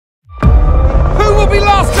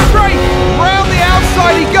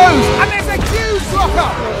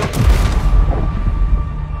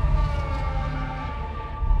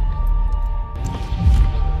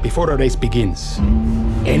Before a race begins,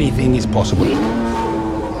 anything is possible.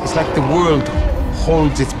 It's like the world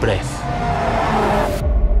holds its breath.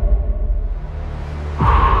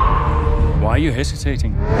 Why are you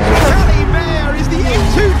hesitating? Tally Bear is the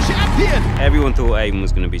M2 champion! Everyone thought Aiden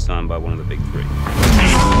was going to be signed by one of the big three.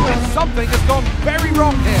 Something has gone very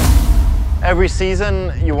wrong here. Every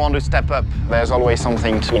season, you want to step up. There's always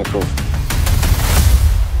something to improve.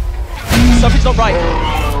 Something's not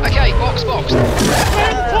right. Okay, box. Are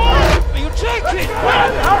you joking?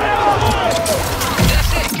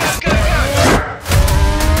 That's it, go.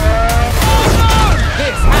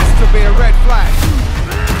 This has to be a red flag.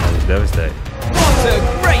 I was devastated. What a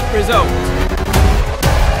great result.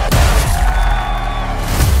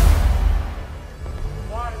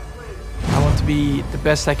 I want to be the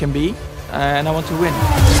best I can be, and I want to win.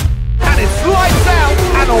 And it's lights out,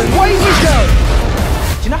 and away we go.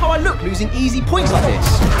 Do you know how I look losing easy points like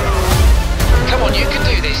this? Come on, you can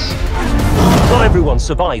do this. Not everyone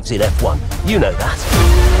survives in F1. You know that.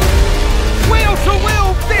 Wheel to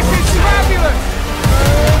wheel, this is fabulous.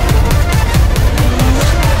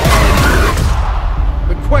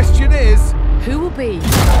 The question is, Who will be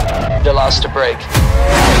The last to break.